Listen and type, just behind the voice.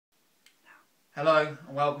Hello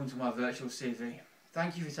and welcome to my virtual CV.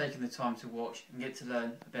 Thank you for taking the time to watch and get to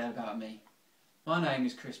learn a bit about me. My name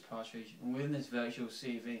is Partridge, and within this virtual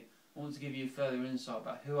CV I want to give you further insight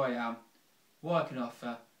about who I am, what I can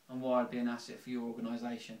offer and why I'd be an asset for your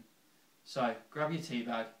organisation. So grab your tea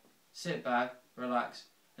bag, sit back, relax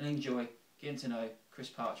and enjoy getting to know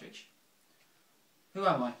Partridge. Who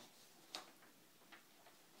am I?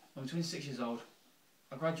 I'm 26 years old.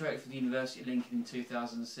 I graduated from the University of Lincoln in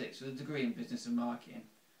 2006 with a degree in business and marketing.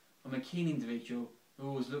 I'm a keen individual who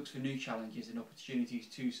always looks for new challenges and opportunities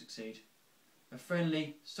to succeed. A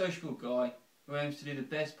friendly, sociable guy who aims to do the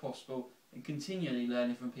best possible and continually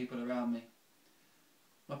learning from people around me.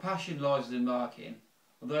 My passion lies within marketing,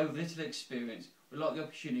 although with little experience I would like the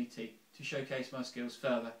opportunity to showcase my skills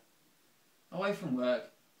further. Away from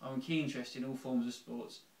work, I'm a keen interest in all forms of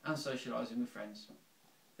sports and socialising with friends.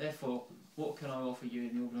 Therefore, what can I offer you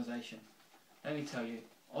in the organisation? Let me tell you,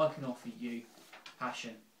 I can offer you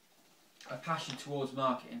passion. A passion towards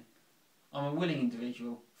marketing. I'm a willing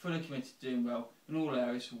individual, fully committed to doing well in all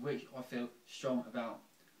areas for which I feel strong about.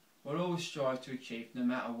 I'll always strive to achieve no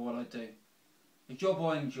matter what I do. A job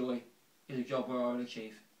I enjoy is a job where I will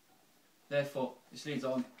achieve. Therefore, this leads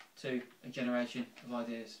on to a generation of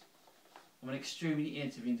ideas. I'm an extremely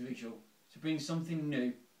innovative individual to bring something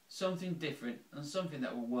new, something different and something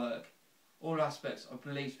that will work. All aspects I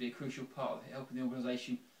believe to be a crucial part of helping the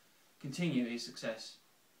organisation continue its success.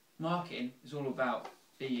 Marketing is all about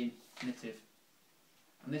being innovative,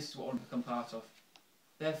 and this is what I want to become part of.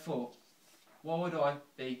 Therefore, why would I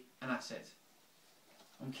be an asset?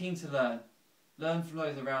 I'm keen to learn from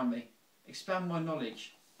those around me, expand my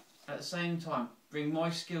knowledge, at the same time bring my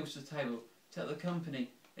skills to the table to help the company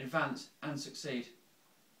advance and succeed.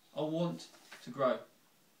 I want to grow.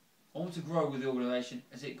 I want to grow with the organisation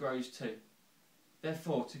as it grows too.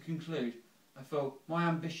 Therefore, to conclude, I feel my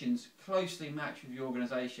ambitions closely match with the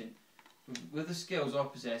organisation. With the skills I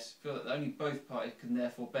possess, I feel that only both parties can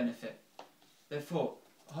therefore benefit. Therefore,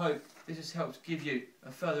 I hope this has helped give you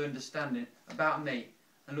a further understanding about me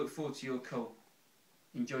and look forward to your call.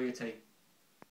 Enjoy your tea.